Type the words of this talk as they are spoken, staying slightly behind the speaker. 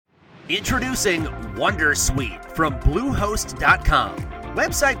Introducing Wondersuite from Bluehost.com.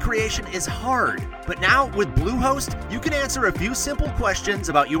 Website creation is hard, but now with Bluehost, you can answer a few simple questions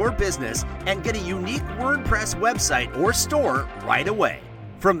about your business and get a unique WordPress website or store right away.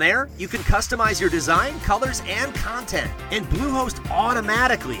 From there, you can customize your design, colors, and content. And Bluehost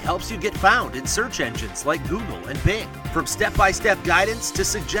automatically helps you get found in search engines like Google and Bing. From step-by-step guidance to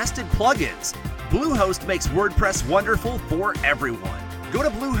suggested plugins, Bluehost makes WordPress wonderful for everyone. Go to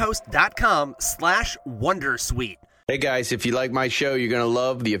bluehost.com/wondersuite. Hey guys, if you like my show, you're going to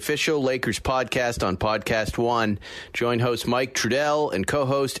love the official Lakers podcast on Podcast One. Join host Mike Trudell and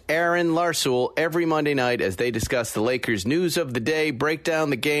co-host Aaron Larsoul every Monday night as they discuss the Lakers news of the day, break down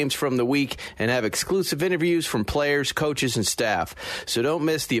the games from the week, and have exclusive interviews from players, coaches, and staff. So don't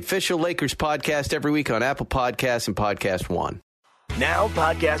miss the official Lakers podcast every week on Apple Podcasts and Podcast One. Now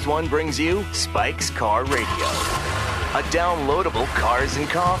Podcast One brings you Spike's Car Radio, a downloadable cars and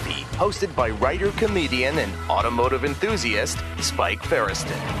coffee, hosted by writer, comedian, and automotive enthusiast, Spike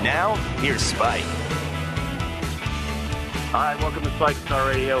Ferriston. Now, here's Spike. Hi, welcome to Spike's Car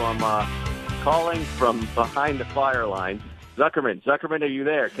Radio. I'm calling from behind the fireline. Zuckerman, are you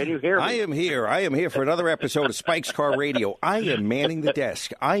there? Can you hear me? I am here for another episode of Spike's Car Radio. I am manning the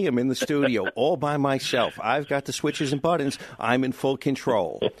desk. I am in the studio all by myself. I've got the switches and buttons. I'm in full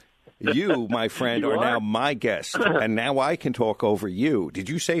control. You, my friend, are now my guest, and now I can talk over you. Did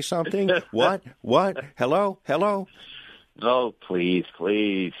you say something? What? Hello? Oh, please.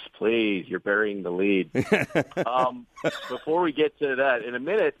 You're burying the lead. Before we get to that, in a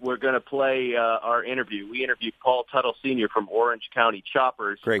minute, we're going to play our interview. We interviewed Teutul Sr. from Orange County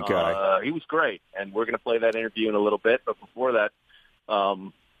Choppers. Great guy. He was great, and we're going to play that interview in a little bit. But before that,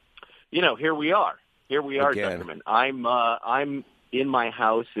 here we are. Again. Zuckerman. I'm in my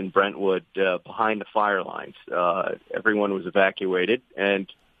house in Brentwood, behind the fire lines. Everyone was evacuated,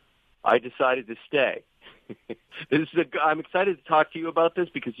 and I decided to stay. I'm excited to talk to you about this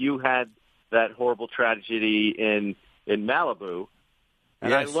because you had that horrible tragedy in Malibu,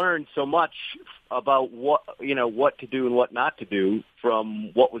 and yes. I learned so much about what to do and what not to do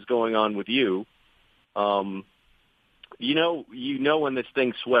from what was going on with you. When this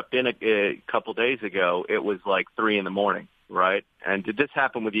thing swept in a couple days ago, it was like 3 a.m, right? And did this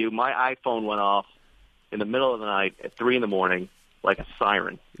happen with you? My iPhone went off in the middle of the night at 3 a.m. like a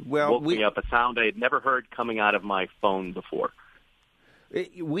siren. Woke me up, a sound I had never heard coming out of my phone before.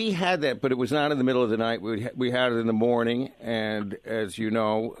 We had that, but it was not in the middle of the night. We had it in the morning, and as you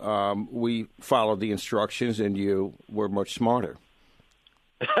know, we followed the instructions, and you were much smarter.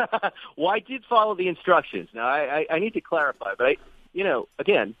 Well, I did follow the instructions. Now, I need to clarify, but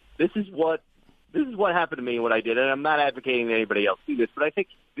again, this is what happened to me and what I did, and I'm not advocating that anybody else do this, but I think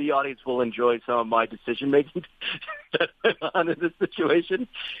the audience will enjoy some of my decision-making that went on in this situation.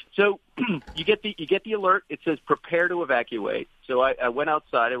 So you get the alert. It says prepare to evacuate. So I went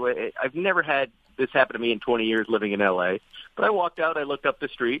outside. I've never had this happen to me in 20 years living in L.A., but I walked out, I looked up the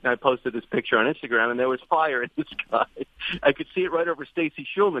street, and I posted this picture on Instagram, and there was fire in the sky. I could see it right over Stacy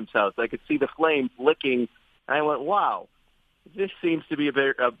Schulman's house. I could see the flames licking, and I went, wow, this seems to be a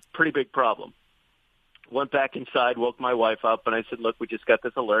pretty big problem. Went back inside, woke my wife up, and I said, look, we just got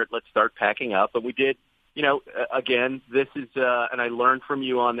this alert. Let's start packing up. And we did, again, this is, and I learned from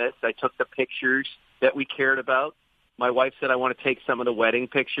you on this. I took the pictures that we cared about. My wife said, I want to take some of the wedding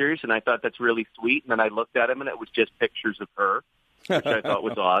pictures, and I thought that's really sweet. And then I looked at them, and it was just pictures of her, which I thought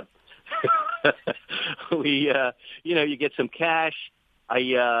was odd. You get some cash.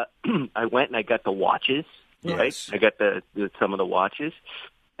 I went and I got the watches, right? Yes. I got some of the watches.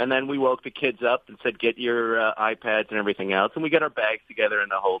 And then we woke the kids up and said, get your iPads and everything else. And we got our bags together and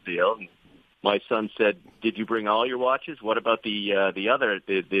the whole deal. And my son said, did you bring all your watches? What about the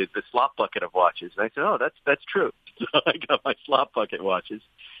slop bucket of watches? And I said, oh, that's true. So I got my slop bucket watches.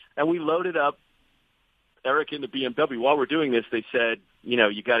 And we loaded up Eric in the BMW. While we're doing this, they said,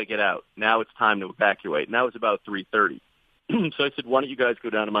 you got to get out. Now it's time to evacuate. And that was about 3:30. So I said, why don't you guys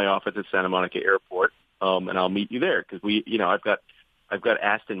go down to my office at Santa Monica Airport, and I'll meet you there. Because I've got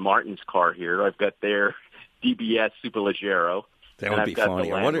Aston Martin's car here. I've got their DBS Superleggero. That would be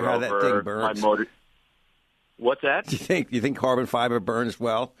funny. I wonder how that thing burns. What's that? You think carbon fiber burns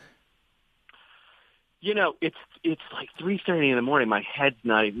well? It's like 3:30 in the morning. My head's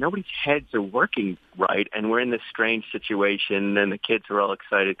nobody's heads are working right, and we're in this strange situation, and the kids are all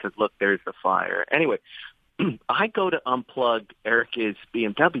excited because, look, there's the fire. Anyway, I go to unplug Erica's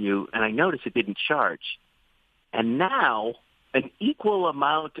BMW, and I notice it didn't charge. And now an equal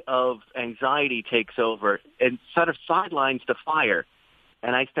amount of anxiety takes over and sort of sidelines the fire.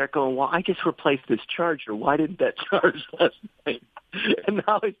 And I start going, well, I just replaced this charger. Why didn't that charge last night? And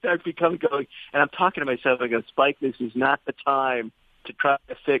now I start going, and I'm talking to myself. I go, Spike, this is not the time to try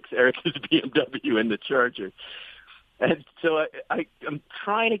to fix Erica's BMW in the charger. And so I'm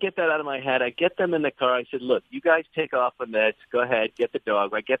trying to get that out of my head. I get them in the car. I said, look, you guys take off on this. Go ahead, get the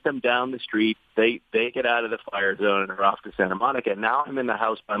dog. I get them down the street. They get out of the fire zone and are off to Santa Monica. Now I'm in the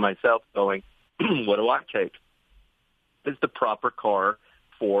house by myself going, what do I take? Is the proper car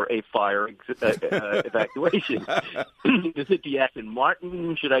for a fire evacuation? Is it the Aston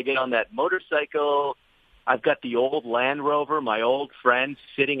Martin? Should I get on that motorcycle? I've got the old Land Rover, my old friend,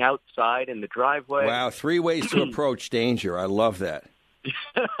 sitting outside in the driveway. Wow, 3 ways to approach danger. I love that.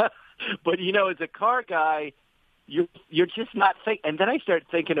 But, as a car guy, you're just not thinking. And then I start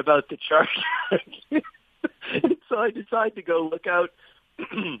thinking about the charger. And so I decide to go look out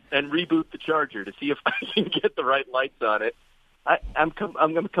and reboot the charger to see if I can get the right lights on it. I'm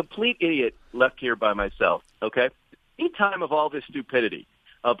a complete idiot left here by myself, okay? Any time of all this stupidity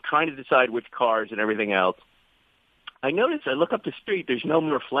of trying to decide which cars and everything else, I look up the street, there's no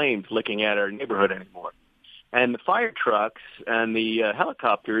more flames licking at our neighborhood anymore. And the fire trucks and the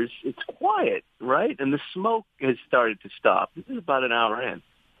helicopters, it's quiet, right? And the smoke has started to stop. This is about an hour in.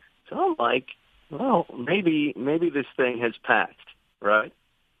 So I'm like, well, maybe this thing has passed, right?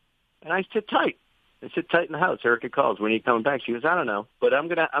 And I sit tight. I sit tight in the house. Erica calls, when are you coming back? She goes, I don't know, but I'm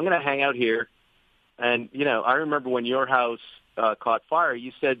gonna hang out here. And, I remember when your house caught fire,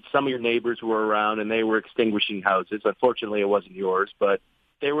 you said some of your neighbors were around and they were extinguishing houses. Unfortunately, it wasn't yours, but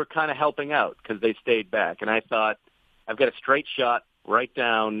they were kind of helping out because they stayed back. And I thought, I've got a straight shot right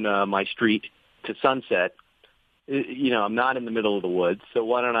down my street to Sunset. I'm not in the middle of the woods, so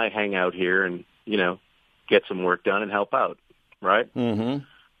why don't I hang out here and, get some work done and help out, right?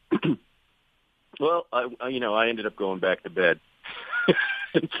 Mm-hmm. Well, I ended up going back to bed.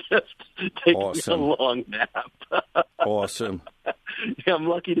 Just taking a long nap. Awesome. Yeah, I'm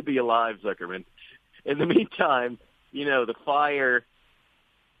lucky to be alive, Zuckerman. In the meantime, the fire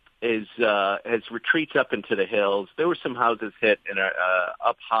has retreats up into the hills. There were some houses hit and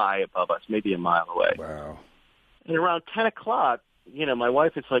up high above us, maybe a mile away. Wow. And around 10 o'clock, my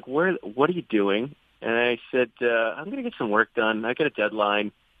wife is like, what are you doing? And I said, I'm going to get some work done. I got a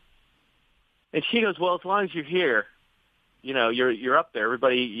deadline. And she goes, well, as long as you're here, you're up there.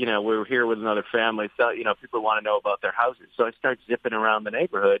 Everybody, we're here with another family. So, people want to know about their houses. So I start zipping around the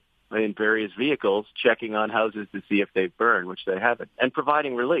neighborhood in various vehicles, checking on houses to see if they've burned, which they haven't, and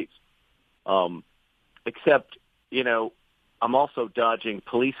providing relief. Except, I'm also dodging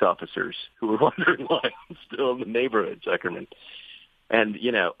police officers who are wondering why I'm still in the neighborhood, Zuckerman. And,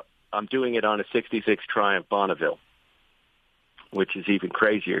 I'm doing it on a 66 Triumph Bonneville, which is even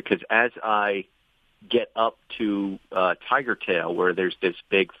crazier because as I get up to Tiger Tail, where there's this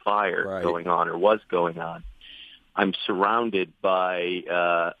big fire going on or was going on, I'm surrounded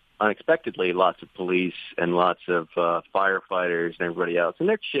by, unexpectedly, lots of police and lots of firefighters and everybody else. And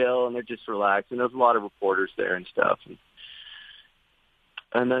they're chill and they're just relaxed. And there's a lot of reporters there and stuff.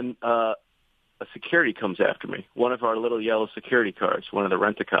 And then a security comes after me, one of our little yellow security cars, one of the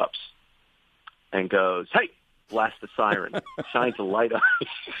rent-a-cops, and goes, hey! Blast the siren, shines a light on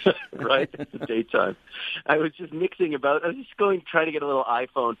me, right? It's the daytime. I was just mixing about. I was just going to try to get a little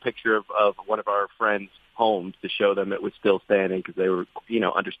iPhone picture of one of our friends' homes to show them it was still standing because they were,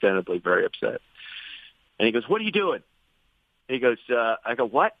 understandably very upset. And he goes, what are you doing? He goes, I go,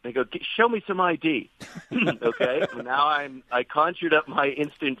 what? They go, show me some ID. Okay. And now I conjured up my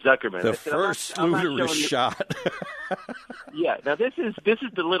instant Zuckerman. The first Sluderous shot. Yeah. Now this is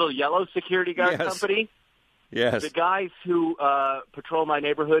the little yellow security guard company. Yes. The guys who patrol my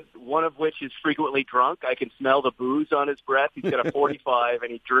neighborhood, one of which is frequently drunk. I can smell the booze on his breath. He's got a 45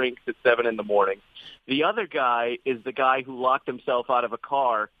 and he drinks at 7 in the morning. The other guy is the guy who locked himself out of a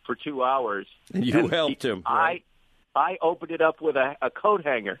car for 2 hours. And you helped him. Right? I opened it up with a coat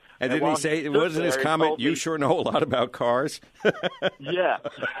hanger. And didn't he say, wasn't his comment, you sure know a lot about cars? Yeah.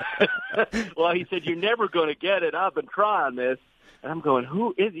 Well, he said, you're never going to get it. I've been trying this. And I'm going,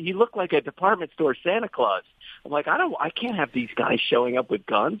 who is he? He looked like a department store Santa Claus. I'm like, I can't have these guys showing up with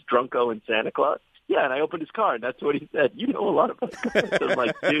guns, Drunko and Santa Claus. Yeah, and I opened his car, and that's what he said. You know a lot about guns. I'm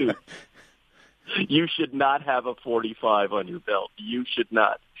like, dude, you should not have a 45 on your belt. You should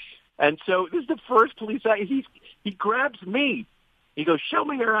not. And so this is the first police. He grabs me. He goes, show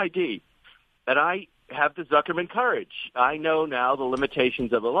me your ID. And I have the Zuckerman courage. I know now the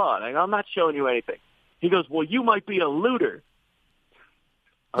limitations of the law. And I go, I'm not showing you anything. He goes, well, you might be a looter.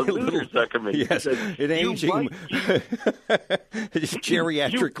 A looter, Zuckerman. Yes, an aging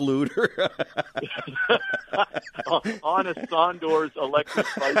geriatric looter. On a Sondor's electric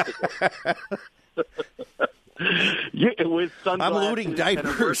bicycle. With sunglasses. I'm looting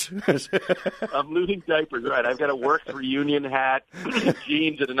diapers. I'm looting diapers, right. I've got a work reunion hat,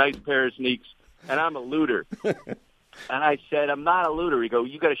 jeans, and a nice pair of sneaks, and I'm a looter. And I said, I'm not a looter. He goes,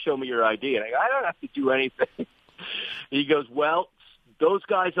 you got to show me your ID. And I go, I don't have to do anything. He goes, well, those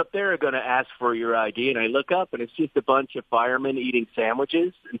guys up there are going to ask for your ID. And I look up, and it's just a bunch of firemen eating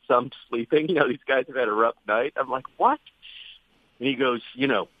sandwiches and some sleeping. You know, these guys have had a rough night. I'm like, what? And he goes, you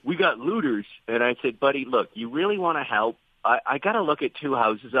know, we got looters. And I said, buddy, look, you really want to help? I got to look at two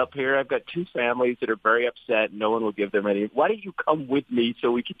houses up here. I've got two families that are very upset. No one will give them any. Why don't you come with me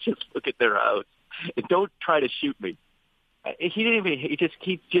so we can just look at their house? And don't try to shoot me. He didn't even. He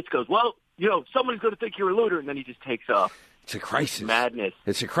just goes, well, you know, someone's going to think you're a looter, and then he just takes off. It's a crisis. It's madness.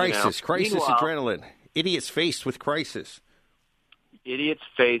 It's a crisis. You know? Crisis. Meanwhile, adrenaline. Idiots faced with crisis. Idiots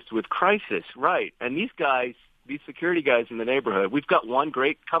faced with crisis, right? And these guys, these security guys in the neighborhood, we've got one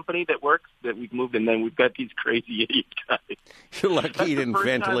great company that works that we've moved, and then we've got these crazy idiot guys. You're lucky you didn't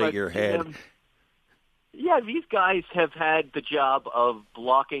ventilate your head. Yeah, these guys have had the job of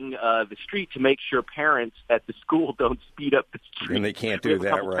blocking the street to make sure parents at the school don't speed up the street. And they can't do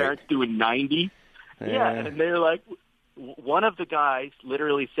that, right? Parents doing 90. Yeah, and they're like, one of the guys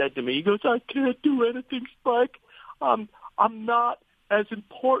literally said to me, he goes, I can't do anything, Spike. I'm not as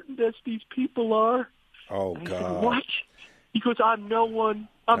important as these people are. Oh, and God. I said, what? He goes, I'm no one.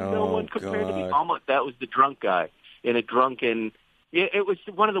 No one compared to me. Almost, that was the drunk guy in a drunken... It was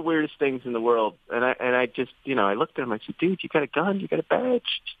one of the weirdest things in the world, and I just, you know, I looked at him. I said, "Dude, you got a gun? You got a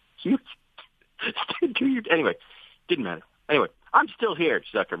badge? You do your anyway." Didn't matter. Anyway, I'm still here,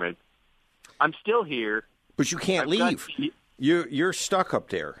 Zuckerman. I'm still here, but you can't leave. You're stuck up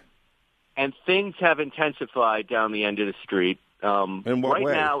there, and things have intensified down the end of the street. In what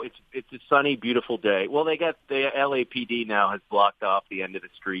way? Right now, it's a sunny, beautiful day. Well, they got the LAPD now has blocked off the end of the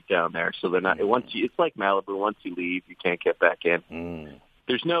street down there, so they're not. It's like Malibu. Once you leave, you can't get back in.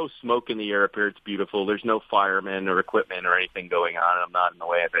 There's no smoke in the air up here. It's beautiful. There's no firemen or equipment or anything going on. I'm not in the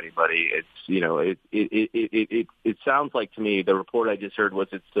way of anybody. It's it sounds like to me the report I just heard was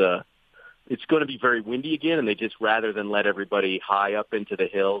it's going to be very windy again, and they just, rather than let everybody high up into the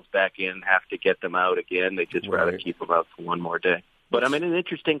hills back in, have to get them out again, they just rather keep them out for one more day. But I'm in an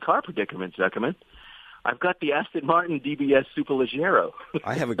interesting car predicament, Zuckerman. I've got the Aston Martin DBS Superleggero.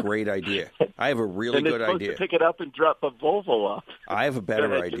 I have a great idea. I have a really good idea. And they're supposed to pick it up and drop a Volvo off. I have a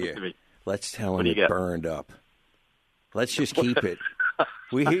better idea. Let's tell them it burned up. Let's just keep it.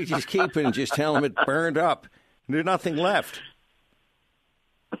 We just keep it and just tell them it burned up. There's nothing left.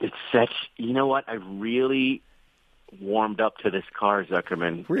 It's such, you know what? I really warmed up to this car,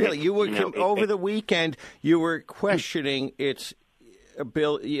 Zuckerman. Really? Over the weekend, you were questioning its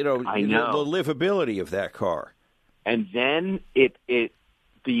ability, the livability of that car. And then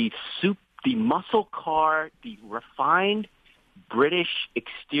the muscle car, the refined British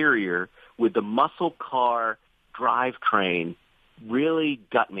exterior with the muscle car drivetrain really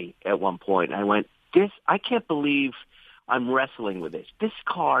got me at one point. I went, I can't believe I'm wrestling with this. This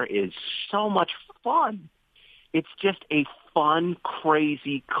car is so much fun. It's just a fun,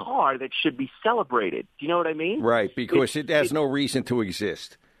 crazy car that should be celebrated. Do you know what I mean? Right, because it has no reason to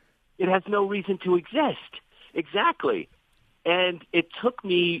exist. It has no reason to exist. Exactly. And it took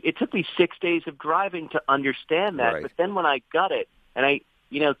me 6 days of driving to understand that. Right. But then when I got it, and I,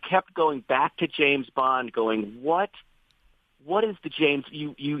 kept going back to James Bond, going, what is the James?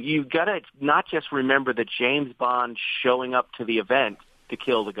 You gotta not just remember the James Bond showing up to the event to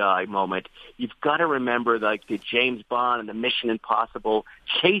kill the guy moment. You've got to remember like the James Bond and the Mission Impossible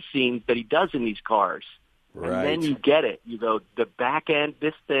chase scenes that he does in these cars. Right. And then you get it. You go, the back end,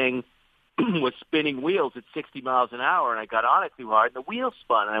 this thing was spinning wheels at 60 miles an hour, and I got on it too hard, and the wheels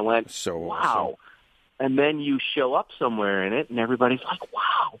spun, and I went, wow. Awesome. And then you show up somewhere in it, and everybody's like,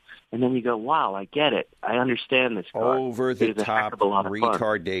 wow. And then you go, wow, I get it. I understand this car. Over-the-top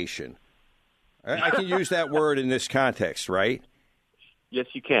retardation. I can use that word in this context, right? Yes,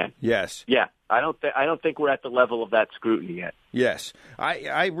 you can. Yes. Yeah. I don't think we're at the level of that scrutiny yet. Yes.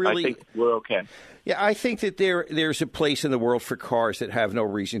 I really think we're okay. Yeah, I think that there's a place in the world for cars that have no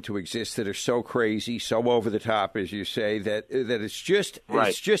reason to exist, that are so crazy, so over the top, as you say, that it's just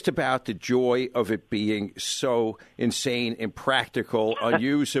It's just about the joy of it being so insane, impractical,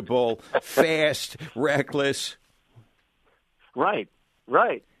 unusable, fast, reckless. Right.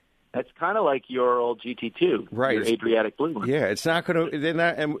 That's kind of like your old GT2, right? Your Adriatic Blue one. Yeah, it's not going to. They're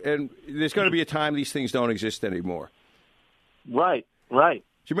not, and there's going to be a time these things don't exist anymore. Right.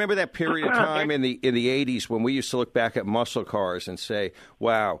 Do you remember that period of time in the 80s when we used to look back at muscle cars and say,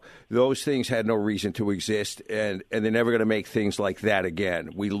 wow, those things had no reason to exist, and they're never going to make things like that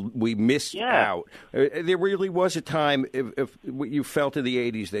again. We missed out. There really was a time, if you felt in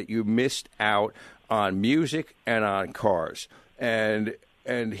the 80s, that you missed out on music and on cars. And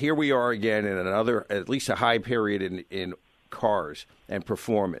here we are again in another, at least a high period in cars and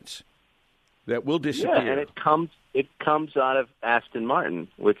performance that will disappear. Yeah, and it comes out of Aston Martin,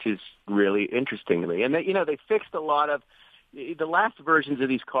 which is really interesting to me. And they fixed a lot of the last versions of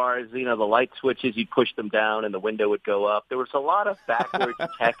these cars. The light switches, you'd push them down and the window would go up. There was a lot of backwards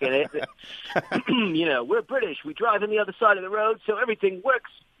tech in it. We're British. We drive on the other side of the road, so everything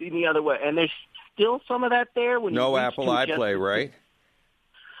works in the other way. And there's still some of that there. When no you Apple iPlay, right?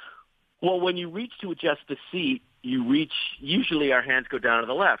 Well, when you reach to adjust the seat, usually our hands go down to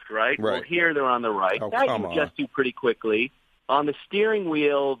the left, right? Well, here they're on the right. That you adjust to pretty quickly. On the steering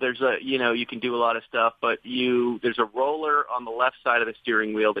wheel, there's you can do a lot of stuff, but there's a roller on the left side of the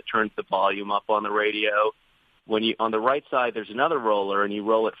steering wheel that turns the volume up on the radio. On the right side, there's another roller, and you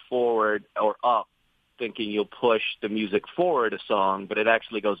roll it forward or up, thinking you'll push the music forward a song, but it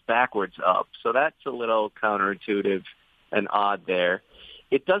actually goes backwards up. So that's a little counterintuitive and odd there.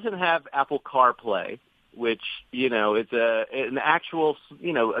 It doesn't have Apple CarPlay, which, is an actual,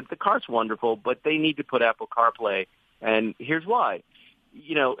 the car's wonderful, but they need to put Apple CarPlay. And here's why.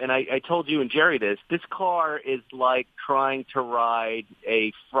 And I told you and Jerry this car is like trying to ride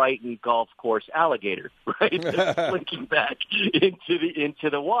a frightened golf course alligator, right? Slinking back into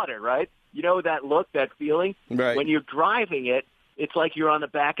the water, right? You know that look, that feeling? Right. When you're driving it, it's like you're on the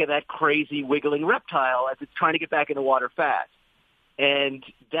back of that crazy wiggling reptile as it's trying to get back in the water fast. And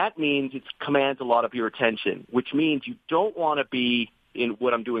that means it commands a lot of your attention, which means you don't want to be in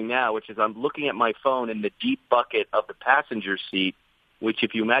what I'm doing now, which is I'm looking at my phone in the deep bucket of the passenger seat, which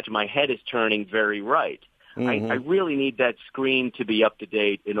if you imagine my head is turning very right. Mm-hmm. I really need that screen to be up to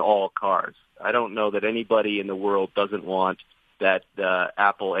date in all cars. I don't know that anybody in the world doesn't want that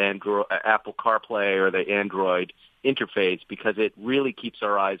Apple CarPlay or the Android interface, because it really keeps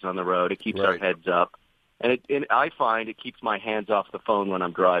our eyes on the road. It keeps our heads up. And I find it keeps my hands off the phone when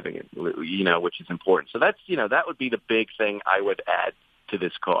I'm driving it, which is important. So that's, that would be the big thing I would add to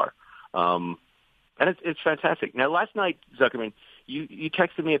this car. And it's fantastic. Now, last night, Zuckerman, you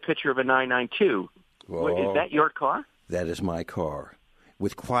texted me a picture of a 992. Whoa. Is that your car? That is my car.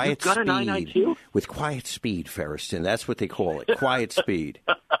 With quiet You've got speed. A 992? With quiet speed, Ferriston. That's what they call it. Quiet speed.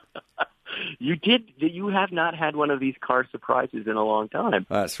 You have not had one of these car surprises in a long time.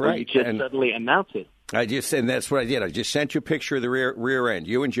 That's right. You just suddenly announce it. And that's what I did. I just sent you a picture of the rear end.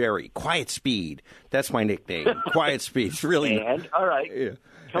 You and Jerry. Quiet Speed. That's my nickname. Quiet Speed. It's really. And all right. Yeah.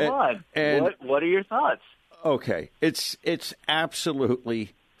 Come on. And what are your thoughts? Okay. It's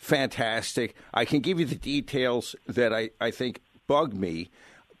absolutely fantastic. I can give you the details that I think bug me.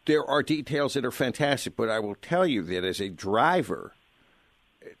 There are details that are fantastic, but I will tell you that as a driver,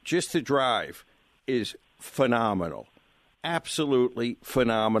 just to drive is phenomenal. Absolutely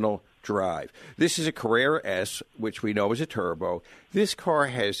phenomenal drive. This is a Carrera S, which we know is a turbo. This car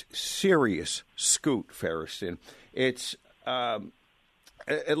has serious scoot, Ferriston. It's at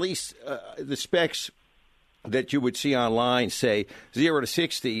least the specs that you would see online say 0 to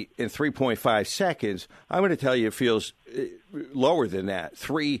 60 in 3.5 seconds. I'm going to tell you it feels lower than that,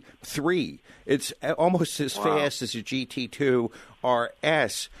 3.3. It's almost as fast as a GT2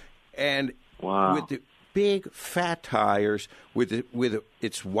 RS, and with the big fat tires,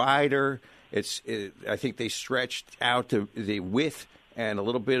 it's wider. I think they stretched out the width and a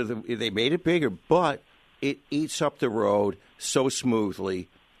little bit of they made it bigger, but it eats up the road so smoothly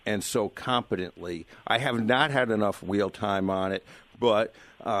and so competently. I have not had enough wheel time on it, but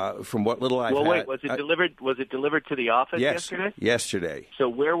from what little I've had, was it delivered? Was it delivered to the office yesterday? Yesterday. So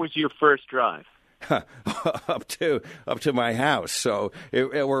where was your first drive? up to my house. So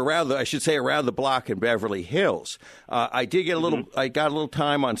we're around the block in Beverly Hills. I did get a little. I got a little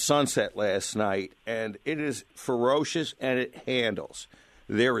time on Sunset last night, and it is ferocious, and it handles.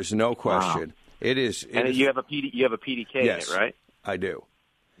 There is no question. Wow. It is. You have a PDK in it, right? I do.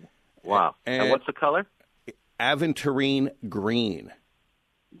 Wow. And what's the color? Aventurine green.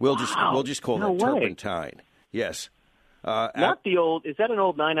 We'll just call that turpentine. Yes. Not the old. Is that an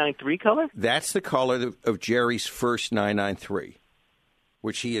old 993 color? That's the color of Jerry's first 993,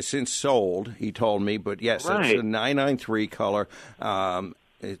 which he has since sold. He told me, but yes, That's the 993 color. I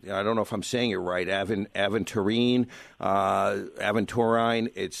don't know if I'm saying it right. Aventurine.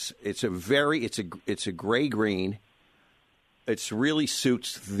 It's a gray green. It really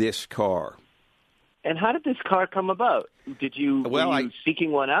suits this car. And how did this car come about? Were you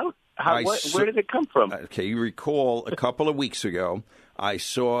seeking one out? Where did it come from? Okay, you recall a couple of weeks ago, I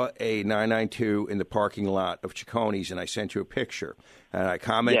saw a 992 in the parking lot of Chiconi's, and I sent you a picture. And I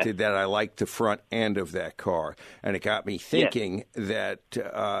commented that I liked the front end of that car, and it got me thinking that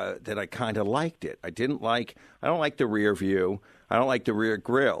I kind of liked it. I don't like the rear view. I don't like the rear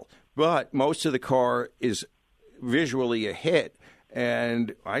grille. But most of the car is visually a hit.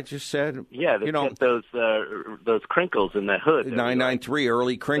 And I just said, got those crinkles in the hood. 993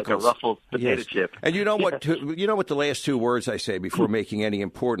 early crinkles, like a ruffled potato chip. And you know what? You know what the last two words I say before making any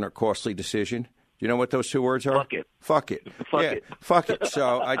important or costly decision? You know what those two words are? Fuck it. Fuck it. Fuck it.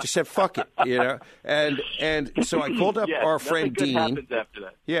 So I just said fuck it. And so I called up our friend Dean. Happens after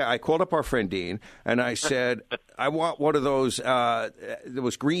that. Yeah, I called up our friend Dean, and I said, I want one of those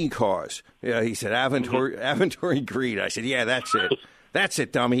green cars. Yeah, he said Aventory green. I said, yeah, that's it. That's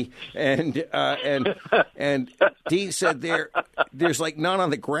it, dummy. And Dean said there's like none on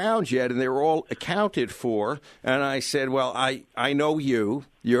the ground yet, and they were all accounted for. And I said, well, I know you.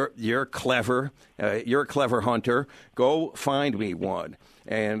 You're clever. You're a clever hunter. Go find me one.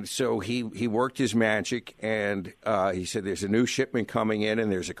 And so he worked his magic, and he said there's a new shipment coming in,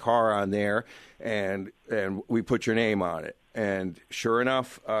 and there's a car on there, and we put your name on it. And sure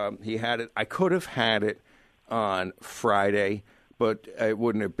enough, he had it. I could have had it on Friday, but it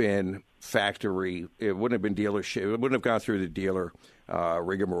wouldn't have been factory. It wouldn't have been dealership. It wouldn't have gone through the dealer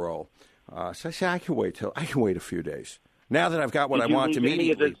rigmarole. So I said I can wait a few days. Now that I've got what I want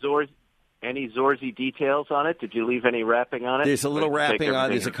immediately. Any Zorzi details on it? Did you leave any wrapping on it? There's a little wrapping on.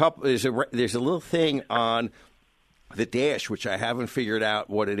 There's a little thing on the dash which I haven't figured out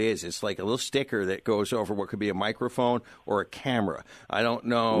what it is. It's like a little sticker that goes over what could be a microphone or a camera. I don't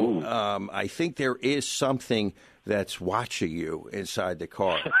know. I think there is something that's watching you inside the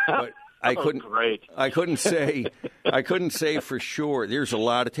car, but I couldn't say for sure. There's a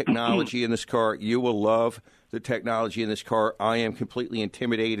lot of technology in this car. You will love the technology in this car. I am completely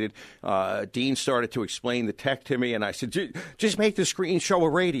intimidated. Dean started to explain the tech to me, and I said, just make the screen show a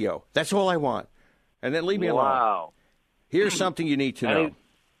radio. That's all I want. And then leave me alone. Wow. Here's something you need to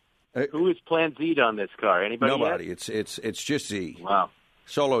know. Who is Plan Z on this car? Anybody? Nobody. Yet? It's just Z. Wow.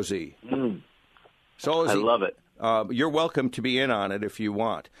 Solo Z. Solo Z. I love it. You're welcome to be in on it if you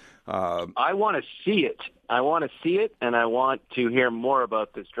want. I want to see it. And I want to hear more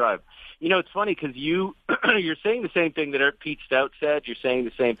about this drive. You know, it's funny because you're saying the same thing that Pete Stout said. You're saying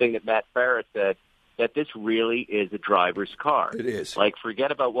the same thing that Matt Farah said, that this really is a driver's car. It is. Like,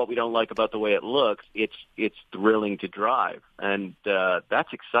 forget about what we don't like about the way it looks. It's thrilling to drive, and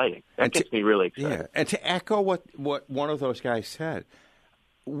that's exciting. That gets me really excited. Yeah, and to echo what one of those guys said,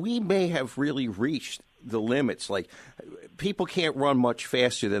 we may have really reached the limits. Like, people can't run much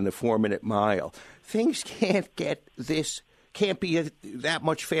faster than the 4-minute mile. Things can't be that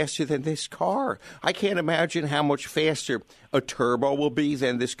much faster than this car. I can't imagine how much faster a turbo will be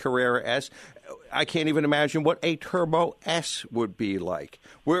than this Carrera S. I can't even imagine what a Turbo S would be like.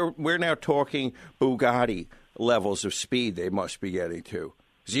 We're now talking Bugatti levels of speed they must be getting to.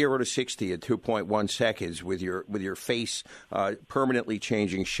 0 to 60 in 2.1 seconds with your face permanently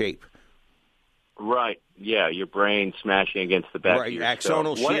changing shape. Right. Yeah, your brain smashing against the back. Right. Of your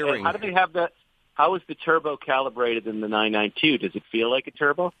Axonal shearing. How do they have that? How is the turbo calibrated in the 992? Does it feel like a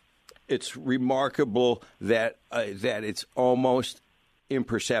turbo? It's remarkable that it's almost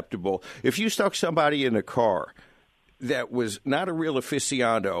imperceptible. If you stuck somebody in a car that was not a real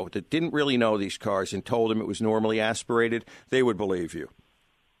aficionado, that didn't really know these cars, and told them it was normally aspirated, they would believe you.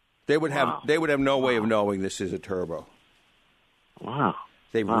 They would have no way of knowing this is a turbo. Wow.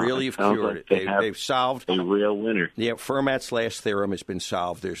 They really have cured it. They've solved a real winner. Yeah, Fermat's last theorem has been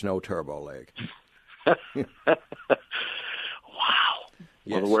solved. There's no turbo leg. Wow.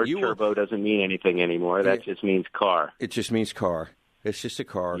 Yes, well, the word turbo doesn't mean anything anymore. That just means car. It just means car. It's just a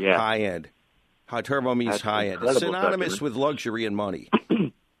car. Yeah. High end. Turbo means high end. It's synonymous with luxury and money.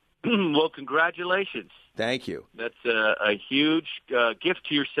 Well, congratulations. Thank you. That's a huge gift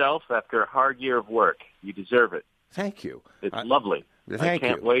to yourself after a hard year of work. You deserve it. Thank you. It's lovely. I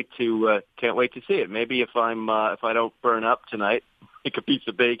can't wait to see it. Maybe if I don't burn up tonight, like a piece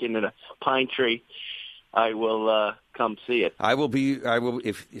of bacon and a pine tree, I will come see it. I will.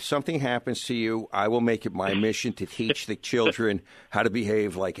 If something happens to you, I will make it my mission to teach the children how to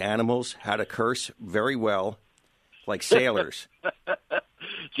behave like animals, how to curse very well, like sailors.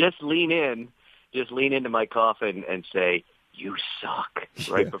 Just lean into my coffin and say, "You suck,"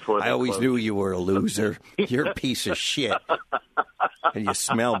 right before. I always knew you were a loser. You're a piece of shit, and you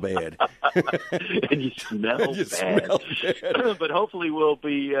smell bad. and you smell bad. But hopefully we'll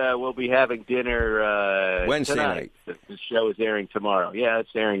be having dinner Wednesday tonight. night. The show is airing tomorrow. Yeah, it's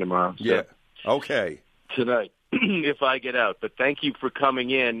airing tomorrow. So Yeah. Okay. tonight, if I get out. But thank you for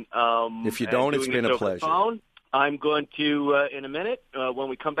coming in. If you don't, it's been a pleasure. I'm going to, in a minute, when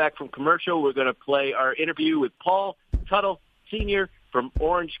we come back from commercial, we're going to play our interview with Paul Teutul Sr. from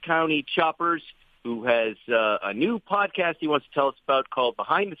Orange County Choppers, who has a new podcast he wants to tell us about called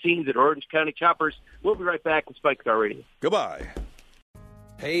Behind the Scenes at Orange County Choppers. We'll be right back with Spike Car Radio. Goodbye.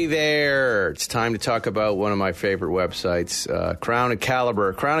 Hey there. It's time to talk about one of my favorite websites, Crown and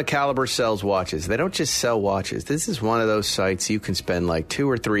Caliber. Crown and Caliber sells watches. They don't just sell watches. This is one of those sites you can spend like 2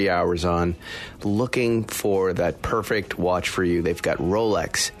 or 3 hours on looking for that perfect watch for you. They've got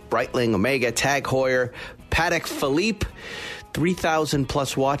Rolex, Breitling, Omega, Tag Heuer, Patek Philippe, 3,000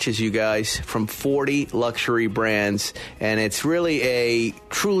 plus watches, you guys, from 40 luxury brands, and it's really a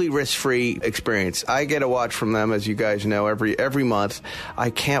truly risk-free experience. I get a watch from them, as you guys know, every month.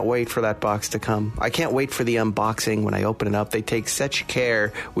 I can't wait for that box to come. I can't wait for the unboxing when I open it up. They take such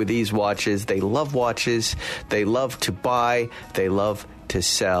care with these watches. They love watches. They love to buy. They love to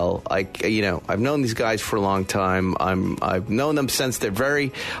sell. I've known these guys for a long time. I've known them since their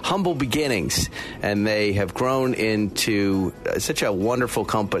very humble beginnings, and they have grown into such a wonderful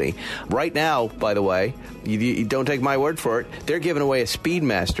company. Right now, by the way, you don't take my word for it, they're giving away a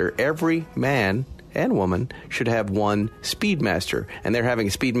Speedmaster. Every man and woman should have one Speedmaster, and they're having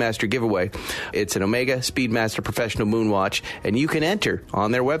a Speedmaster giveaway. It's an Omega Speedmaster Professional Moonwatch, and you can enter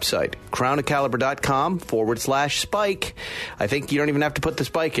on their website, crownandcaliber.com/spike. I think you don't even have to put the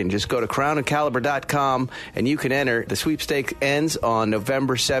spike in. Just go to crownandcaliber.com, and you can enter. The sweepstake ends on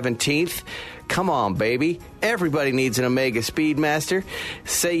November 17th. Come on, baby. Everybody needs an Omega Speedmaster.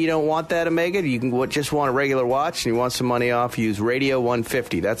 Say you don't want that Omega. You can just want a regular watch and you want some money off. Use Radio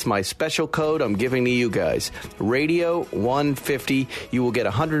 150. That's my special code I'm giving to you guys. Radio 150. You will get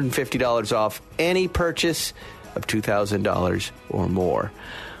 $150 off any purchase of $2,000 or more.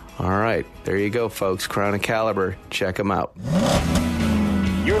 All right. There you go, folks. Crown and Caliber. Check them out.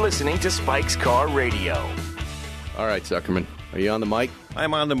 You're listening to Spike's Car Radio. All right, Zuckerman. Are you on the mic?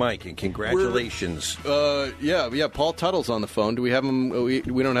 I'm on the mic, and congratulations. Yeah. Paul Tutul's on the phone. Do we have him? We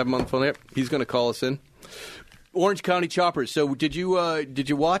don't have him on the phone yet. He's going to call us in. Orange County Choppers. So did you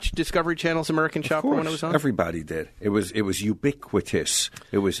watch Discovery Channel's American Chopper when it was on? Everybody did. It was ubiquitous.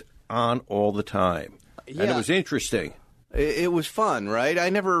 It was on all the time, and it was interesting. It was fun, right? I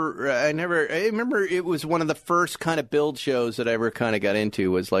remember it was one of the first kind of build shows that I ever kind of got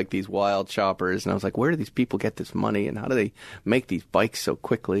into, was like these wild choppers. And I was like, where do these people get this money? And how do they make these bikes so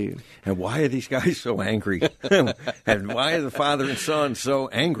quickly? And why are these guys so angry? And why are the father and son so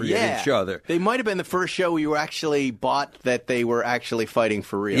angry at each other? They might have been the first show where you actually bought that they were actually fighting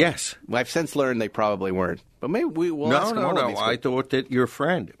for real. Yes. I've since learned they probably weren't. But maybe we'll ask them all of these I thought that your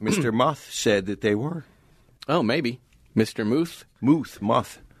friend, Mr. Muth, said that they were. Oh, maybe. Mr. Muth?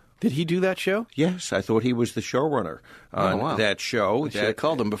 Muth. Did he do that show? Yes, I thought he was the showrunner on that show. I should have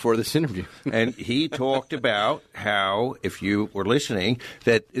called him before this interview. And he talked about how, if you were listening,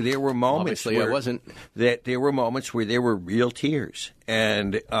 that there were moments Obviously, I wasn't. That there were moments where there were real tears,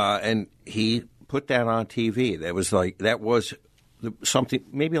 and he put that on TV. That was something,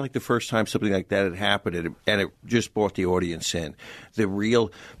 maybe like the first time something like that had happened, and it just brought the audience in. The real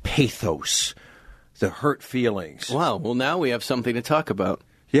pathos. The hurt feelings. Wow. Well, now we have something to talk about.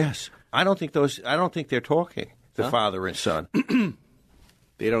 Yes. I don't think they're talking, the father and son.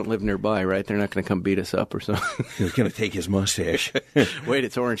 They don't live nearby, right? They're not going to come beat us up or something. They're going to take his mustache. Wait,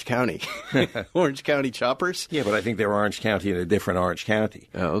 it's Orange County. Orange County Choppers? Yeah, but I think they're Orange County in a different Orange County.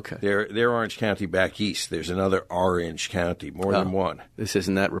 Oh, okay. They're Orange County back east. There's another Orange County, more than one. This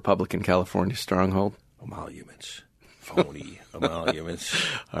isn't that Republican California stronghold? Emoluments. Phony emoluments.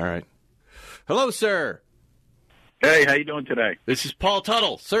 All right. Hello, sir. Hey, how you doing today? This is Paul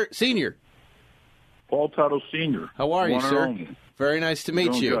Teutul, Sr. Paul Teutul Sr. How are you, sir? Only. Very nice to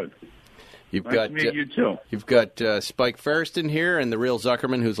meet you. Good. Nice to meet you, too. You've got Spike Ferriston here and the real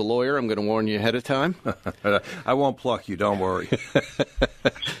Zuckerman, who's a lawyer. I'm going to warn you ahead of time. I won't pluck you. Don't worry.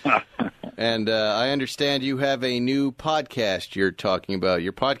 And I understand you have a new podcast you're talking about.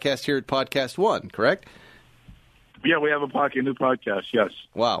 Your podcast here at Podcast One, correct? Yeah, we have a new podcast, yes.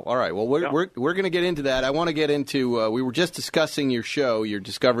 Wow. All right. Well, we're going to get into that. I want to get into, we were just discussing your show, your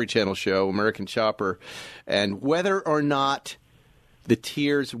Discovery Channel show, American Chopper, and whether or not the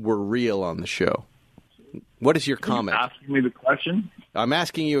tears were real on the show. What is your comment? Are you asking me the question? I'm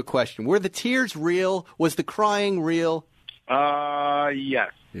asking you a question. Were the tears real? Was the crying real?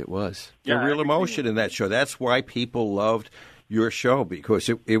 Yes. It was. Real emotion in that show. That's why people loved your show because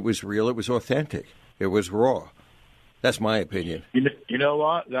it was real, it was authentic, it was raw. That's my opinion. You know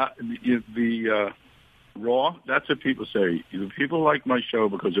what? The raw, that's what people say. People like my show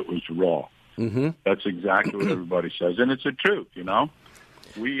because it was raw. Mm-hmm. That's exactly what everybody says. And it's the truth, you know?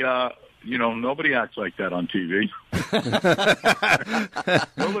 We, nobody acts like that on TV.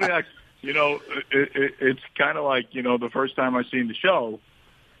 Nobody acts, it's kind of like, the first time I seen the show,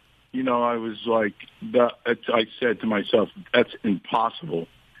 I was like, I said to myself, that's impossible.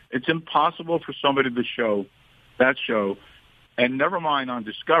 It's impossible for somebody to show that show, and never mind on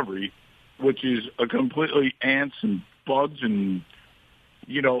Discovery, which is a completely ants and bugs and,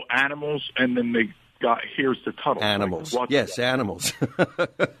 animals, and then they got, here's the Tuttle. Animals. Like, yes, animals.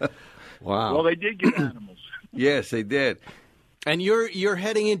 Wow. Well, they did get animals. Yes, they did. And you're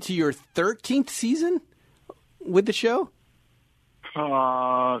heading into your 13th season with the show?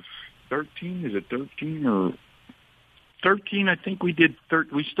 13? Is it 13 or 13? I think we did.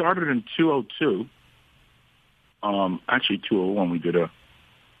 We started in 202. Actually 201. We did a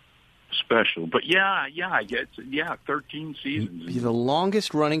special, but I get 13 seasons. You're the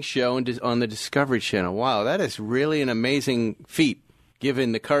longest running show on the Discovery Channel. Wow, that is really an amazing feat,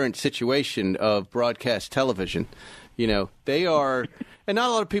 given the current situation of broadcast television. They are, and not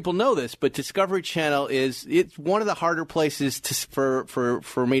a lot of people know this, but Discovery Channel it's one of the harder places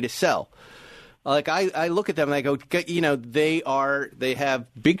for me to sell. Like I look at them and I go, they have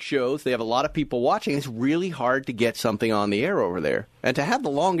big shows, they have a lot of people watching. It's really hard to get something on the air over there, and to have the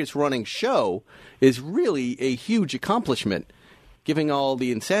longest running show is really a huge accomplishment, given all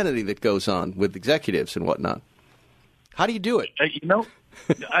the insanity that goes on with executives and whatnot. How do you do it?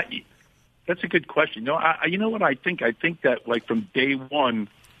 That's a good question. You know what I think? I think that like from day one,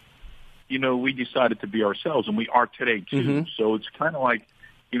 we decided to be ourselves, and we are today too. Mm-hmm. So it's kind of like,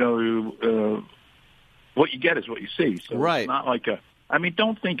 what you get is what you see. So right. It's not like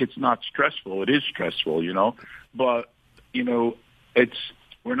don't think it's not stressful. It is stressful, but we're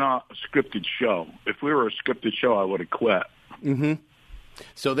not a scripted show. If we were a scripted show, I would have quit. Mm-hmm.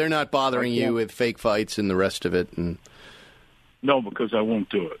 So they're not bothering you with fake fights and the rest of it, and. No, because I won't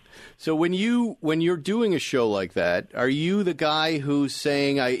do it. So when you're doing a show like that, are you the guy who's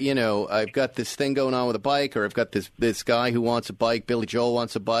saying, I've got this thing going on with a bike, or I've got this guy who wants a bike, Billy Joel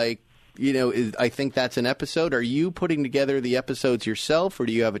wants a bike, I think that's an episode? Are you putting together the episodes yourself, or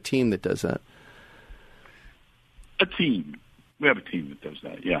do you have a team that does that? A team. We have a team that does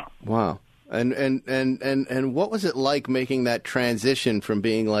that, yeah. Wow. And what was it like making that transition from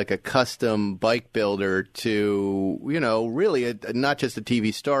being like a custom bike builder to, really not just a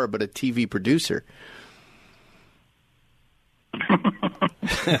TV star, but a TV producer?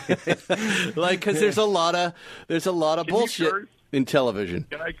 Because there's a lot of bullshit in television.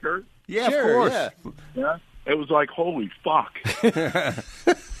 Can I curse? Yeah, sure, of course. Yeah. It was like, holy fuck.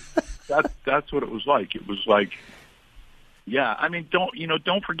 That's what it was like. It was like, yeah,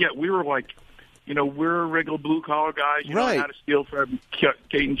 don't forget, we were like, we're regular blue-collar guys. Right. Had a steel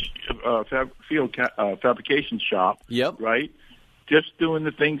fabrication shop. Yep. Right? Just doing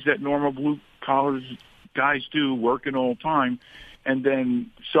the things that normal blue-collar guys do, working all the time. And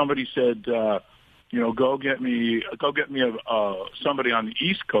then somebody said, go get me somebody on the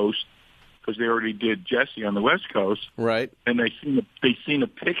East Coast, because they already did Jesse on the West Coast. Right. And they seen a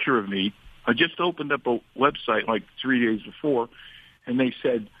picture of me. I just opened up a website like 3 days before, and they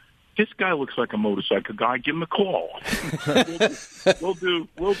said, this guy looks like a motorcycle guy. Give him a call.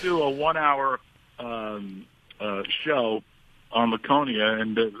 We'll do a 1 hour show on Laconia,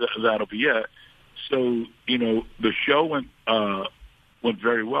 and that'll be it. So the show went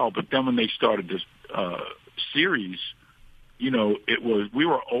very well. But then when they started this series, we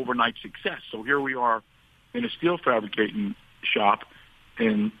were overnight success. So here we are in a steel fabricating shop,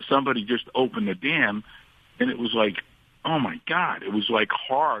 and somebody just opened the dam, and it was like, oh my God, it was like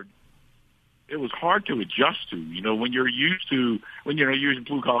hard. It was hard to adjust to, when you're a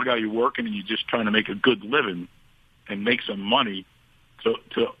blue collar guy, you're working and you're just trying to make a good living and make some money to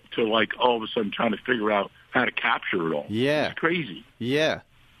like all of a sudden trying to figure out how to capture it all. Yeah. It's crazy. Yeah.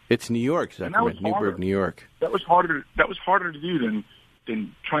 It's New York, Newburgh, New York. That was harder to do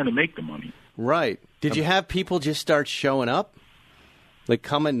than trying to make the money. Right. Did you have people just start showing up? Like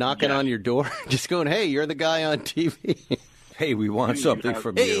coming, knocking on your door, just going, hey, you're the guy on TV. Hey, we want something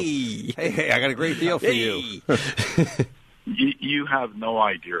from you. Hey, I got a great deal for you. You have no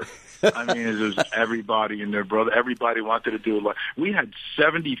idea. I mean, it was everybody and their brother. Everybody wanted to do it. We had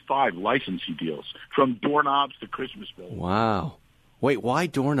 75 licensing deals, from doorknobs to Christmas bills. Wow. Wait, why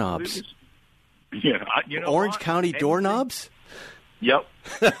doorknobs? Yeah. Orange County doorknobs? Yep.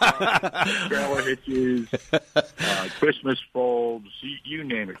 trailer hitches, Christmas bulbs, you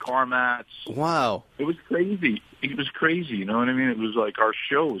name it, car mats. Wow. It was crazy. It was crazy, you know what I mean? It was like our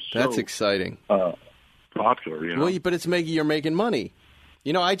show was so That's exciting. Popular, you know? Well, but you're making money.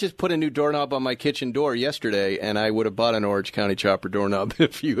 You know, I just put a new doorknob on my kitchen door yesterday, and I would have bought an Orange County Chopper doorknob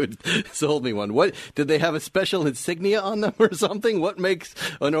if you had sold me one. What did they have a special insignia on them or something? What makes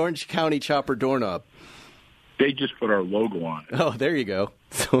an Orange County Chopper doorknob? They just put our logo on it. Oh, there you go.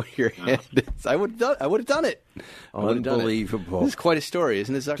 So your hand is, I would have done it. Unbelievable. This is quite a story,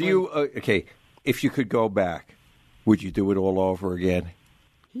 isn't it? Do you okay? If you could go back, would you do it all over again?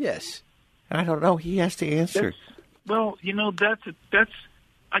 Yes. I don't know. He has to answer. Well, you know,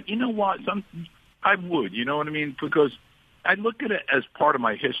 you know what? I would, you know what I mean? Because I look at it as part of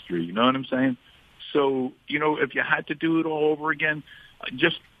my history, you know what I'm saying? So, you know, if you had to do it all over again,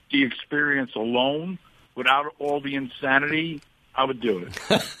 just the experience alone, without all the insanity, I would do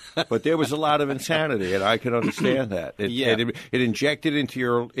it. But there was a lot of insanity, and I can understand that. It injected into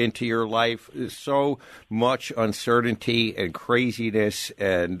your life so much uncertainty and craziness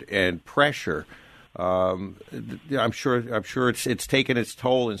and pressure. I'm sure it's taken its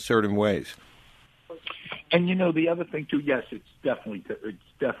toll in certain ways. And you know, the other thing too, yes, it's definitely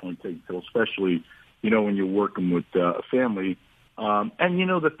taken toll, especially you know when you're working with a family. And you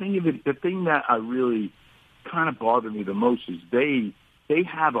know, the thing that I really kind of bothered me the most is they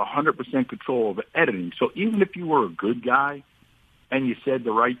have 100% control of the editing. So even if you were a good guy and you said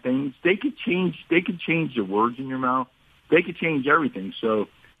the right things, they could change the words in your mouth. They could change everything. So,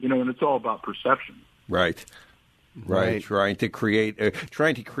 you know, and it's all about perception. Right. Trying to create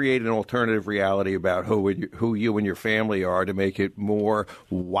an alternative reality about who you and your family are to make it more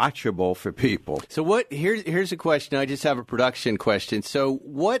watchable for people. So here's a question. I just have a production question. So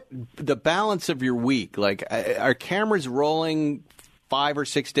what the balance of your week? Like, are cameras rolling 5 or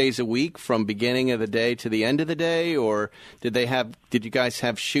 6 days a week from beginning of the day to the end of the day, or did you guys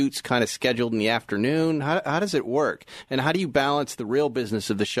have shoots kind of scheduled in the afternoon? How does it work? And how do you balance the real business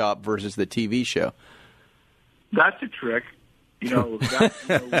of the shop versus the TV show? That's a trick, you know.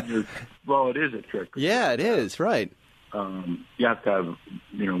 Well, it is a trick. Yeah, it is, right. You have to have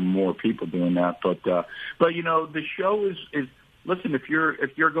more people doing that, but you know the show is. Listen, if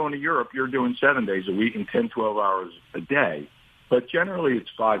you're going to Europe, you're doing 7 days a week and 10, 12 hours a day. But generally, it's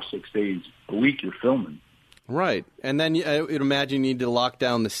 5, 6 days a week you're filming. Right. And then I would imagine you need to lock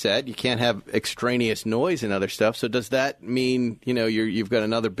down the set. You can't have extraneous noise and other stuff. So does that mean, you've got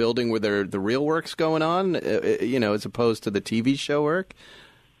another building where the real work's going on, as opposed to the TV show work?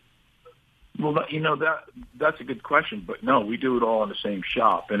 Well, that's a good question. But no, we do it all in the same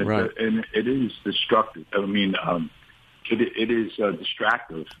shop. And, and it is destructive. I mean, it is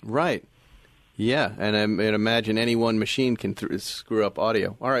distractive. Right. Yeah, and I imagine any one machine can screw up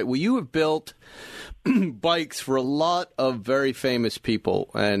audio. All right, well, you have built bikes for a lot of very famous people,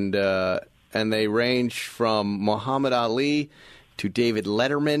 and they range from Muhammad Ali to David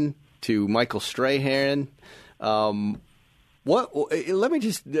Letterman to Michael Strahan. Let me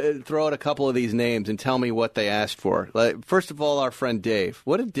just throw out a couple of these names and tell me what they asked for. First of all, our friend Dave.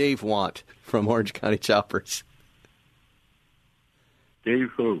 What did Dave want from Orange County Choppers? Dave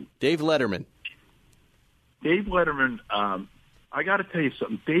who? Dave Letterman. Dave Letterman, I got to tell you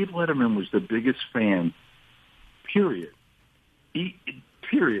something. Dave Letterman was the biggest fan, period. He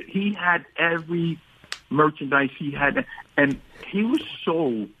had every merchandise he had, and he was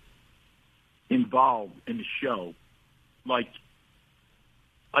so involved in the show, like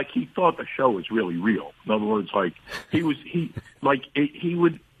he thought the show was really real. In other words, he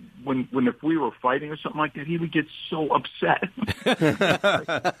would. When if we were fighting or something like that, he would get so upset.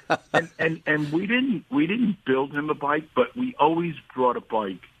 and we didn't build him a bike, but we always brought a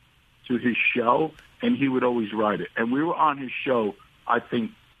bike to his show, and he would always ride it. And we were on his show, I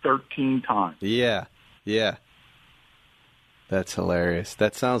think, 13 times. Yeah. That's hilarious.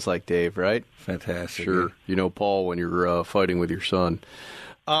 That sounds like Dave, right? Fantastic. Sure. Paul, when you're fighting with your son.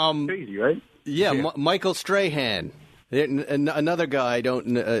 Crazy, right? Yeah. Michael Strahan. Another guy I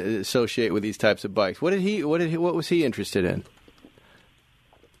don't associate with these types of bikes. What was he interested in?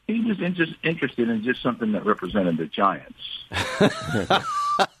 He was interested in just something that represented the Giants.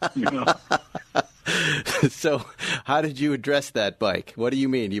 So, how did you address that bike? What do you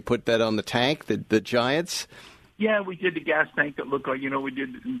mean? You put that on the tank, the Giants? Yeah, we did the gas tank that looked like we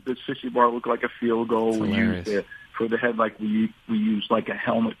did the sissy bar look like a field goal. That's we hilarious. used for the headlight, we used like a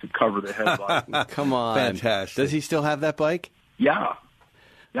helmet to cover the headlight. Come on. Fantastic. Does he still have that bike? Yeah,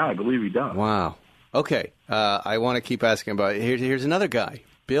 I believe he does. Wow. Okay. I want to keep asking about it. Here's another guy,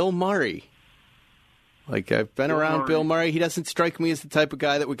 Bill Murray. Like, I've been around Bill Murray. He doesn't strike me as the type of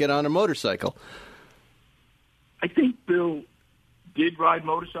guy that would get on a motorcycle. I think Bill did ride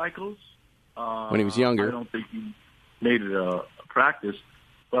motorcycles. When he was younger. I don't think he made it a practice.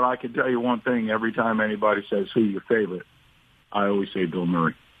 But I can tell you one thing. Every time anybody says, who's your favorite, I always say Bill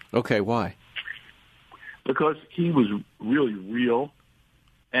Murray. Okay, why? Because he was really real,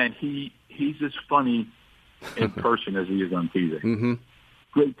 and he's as funny in person as he is on TV. Mm-hmm.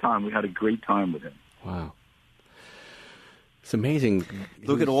 Great time. We had a great time with him. Wow. It's amazing.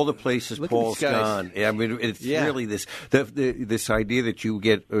 Look at all the places Paul's gone. I mean, it's really this this idea that you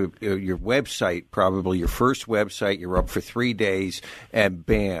get your website, probably your first website, you're up for 3 days, and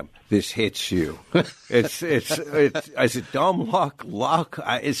bam, this hits you. It's is it dumb luck?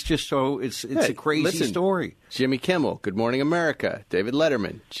 It's just so it's a crazy story. Jimmy Kimmel, Good Morning America, David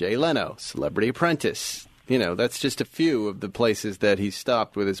Letterman, Jay Leno, Celebrity Apprentice. You know, that's just a few of the places that he's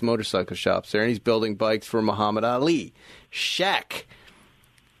stopped with his motorcycle shops there, and he's building bikes for Muhammad Ali. Shaq.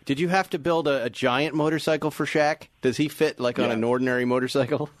 Did you have to build a giant motorcycle for Shaq? Does he fit on an ordinary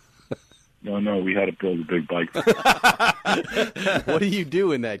motorcycle? No, we had to build a big bike. What do you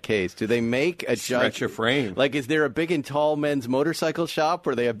do in that case? Do they make a giant... Stretch a frame. Like, is there a big and tall men's motorcycle shop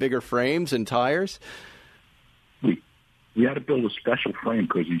where they have bigger frames and tires? We had to build a special frame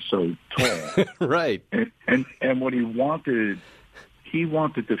because he's so tall. Right. And what he wanted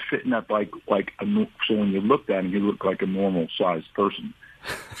to fit in that bike so when you looked at him, he looked like a normal-sized person.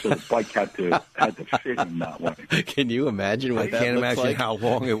 So the bike had to fit him that way. Can you imagine what that looks like? I can't imagine how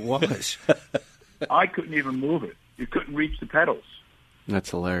long it was. I couldn't even move it. You couldn't reach the pedals.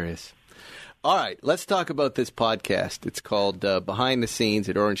 That's hilarious. All right, let's talk about this podcast. It's called Behind the Scenes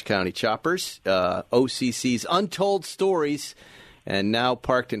at Orange County Choppers, OCC's Untold Stories, and now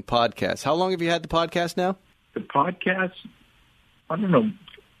Parked in Podcasts. How long have you had the podcast now? The podcast, I don't know.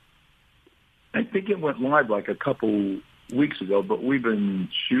 I think it went live like a couple weeks ago, but we've been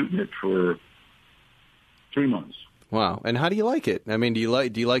shooting it for 3 months. Wow. And how do you like it? I mean, do you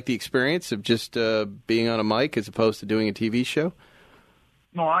like the experience of just being on a mic as opposed to doing a TV show?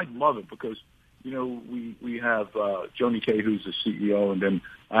 No, I love it because, we have Joni Kay, who's the CEO, and then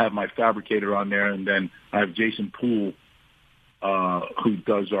I have my fabricator on there, and then I have Jason Poole, who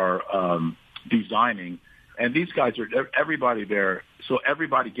does our designing. And these guys are everybody there, so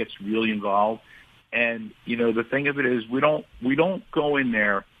everybody gets really involved. And the thing of it is, we don't go in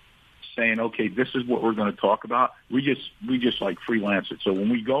there saying, okay, this is what we're going to talk about. We just like freelance it. So when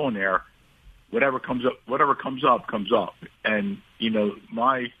we go in there, whatever comes up. And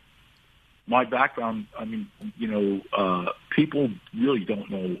my background, I mean, people really don't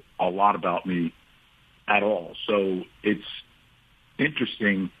know a lot about me at all. So it's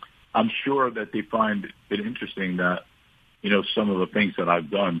interesting. I'm sure that they find it interesting that, some of the things that I've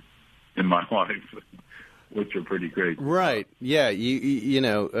done in my life, which are pretty great. Right. Yeah.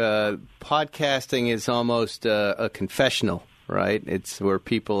 Podcasting is almost a confessional, right? It's where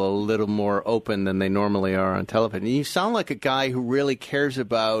people are a little more open than they normally are on television. And you sound like a guy who really cares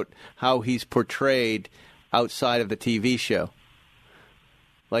about how he's portrayed outside of the TV show.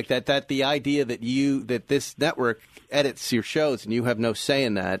 Like that the idea that this network edits your shows and you have no say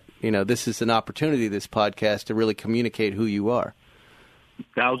in that, this is an opportunity, this podcast, to really communicate who you are.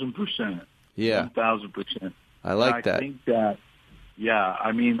 1,000%. Yeah. 1,000%. I like that. I think that,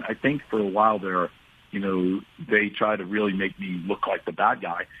 I think for a while there, they try to really make me look like the bad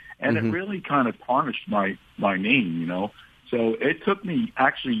guy. And it really kind of tarnished my name, So it took me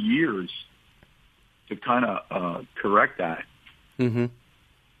actually years to kind of correct that. Mm-hmm.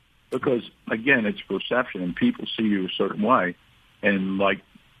 Because, again, it's perception, and people see you a certain way, and, like,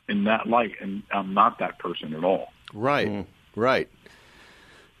 in that light, and I'm not that person at all. Right, right.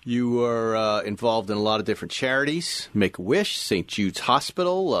 You are involved in a lot of different charities, Make-A-Wish, St. Jude's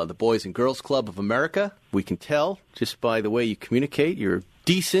Hospital, the Boys and Girls Club of America. We can tell just by the way you communicate. You're a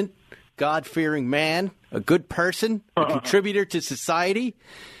decent, God-fearing man, a good person, a contributor to society.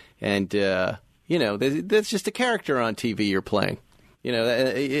 And, that's just a character on TV you're playing.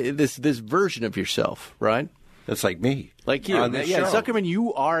 This version of yourself, right? That's like me. Like you. Yeah, Zuckerman,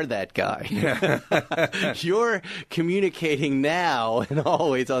 you are that guy. You're communicating now and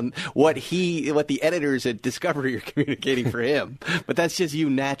always on what the editors at Discovery are communicating for him. But that's just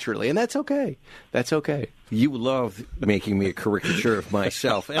you naturally, and that's okay. That's okay. You love making me a caricature of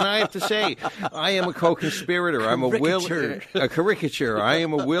myself. And I have to say, I am a co-conspirator. I'm a caricature. I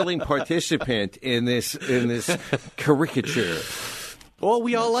am a willing participant in this caricature. Well,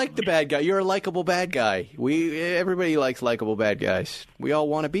 we all like the bad guy. You're a likable bad guy. Everybody likes likable bad guys. We all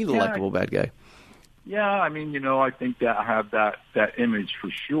want to be the likable bad guy. Yeah, I mean, I think that I have that image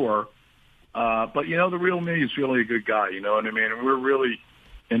for sure. But, the real me is really a good guy, you know what I mean? And we're really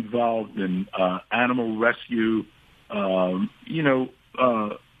involved in animal rescue, all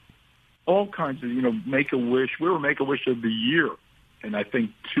kinds of, Make-A-Wish. We were Make-A-Wish of the Year in, I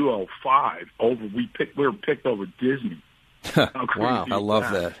think, 2005. We were picked over Disney. Wow, I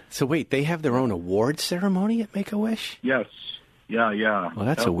love that. So wait, they have their own award ceremony at Make-A-Wish? Yes. Yeah. Well,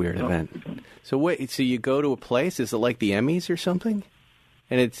 that's a weird event. So wait, so you go to a place, is it like the Emmys or something?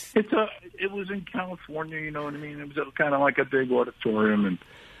 And it was in California, you know what I mean? It was kind of like a big auditorium, and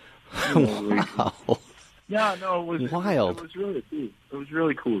wow. Yeah, no, it was wild. It was really cool. It was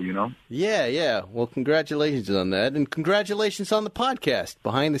really cool, Yeah. Well, congratulations on that, and congratulations on the podcast,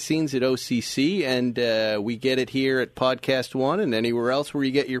 Behind the Scenes at OCC, and we get it here at Podcast One and anywhere else where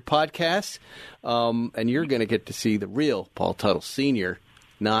you get your podcasts. And you're going to get to see the real Paul Teutul Sr.,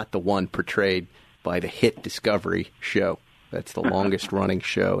 not the one portrayed by the hit Discovery show. That's the longest-running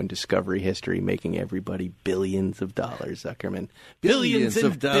show in Discovery history, making everybody billions of dollars, Zuckerman. Billions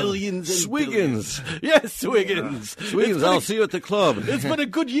and billions and Swiggins. Billions. Yes, Swiggins. Swiggins, I'll see you at the club. It's been a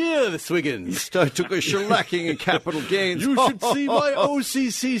good year, the Swiggins. I took a shellacking in capital gains. You should see my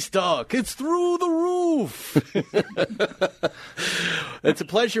OCC stock. It's through the roof. It's a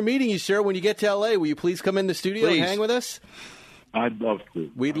pleasure meeting you, sir. When you get to L.A., will you please come in the studio and hang with us? I'd love to.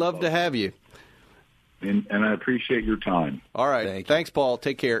 We'd love to have you. And I appreciate your time. All right. Thanks, Paul.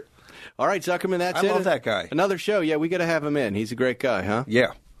 Take care. All right, Zuckerman, that's it. I love that guy. Another show. Yeah, we got to have him in. He's a great guy, huh?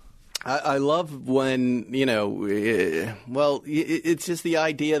 Yeah. I love when, it's just the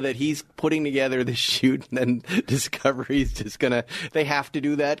idea that he's putting together the shoot and then Discovery's just going to, they have to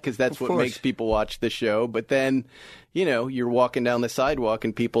do that because that's what makes people watch the show. But then, you're walking down the sidewalk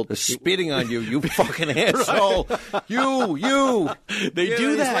and people are spitting on you, you fucking asshole. You. They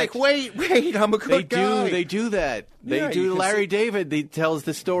do that. It's like, wait, I'm a good guy. They do that. They do. Larry David, he tells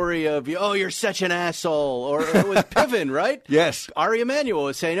the story of, you're such an asshole. Or it was Piven, right? Yes. Ari Emanuel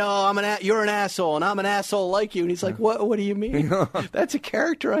was saying, you're an asshole, and I'm an asshole like you. And he's like, what do you mean? That's a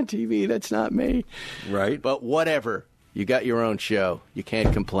character on TV. That's not me. Right. But whatever. You got your own show. You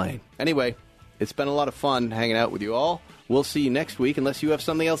can't complain. Anyway, it's been a lot of fun hanging out with you all. We'll see you next week, unless you have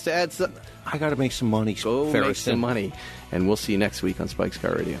something else to add. I got to make some money. Make some money. And we'll see you next week on Spike's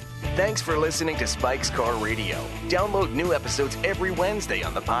Car Radio. Thanks for listening to Spike's Car Radio. Download new episodes every Wednesday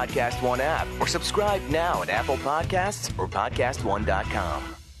on the Podcast One app, or subscribe now at Apple Podcasts or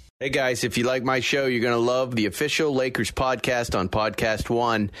PodcastOne.com. Hey guys, if you like my show, you're going to love the official Lakers podcast on Podcast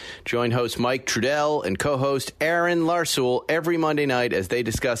One. Join host Mike Trudell and co-host Aaron Larsoul every Monday night as they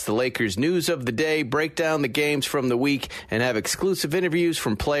discuss the Lakers news of the day, break down the games from the week, and have exclusive interviews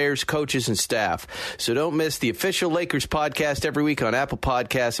from players, coaches, and staff. So don't miss the official Lakers podcast every week on Apple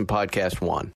Podcasts and Podcast One.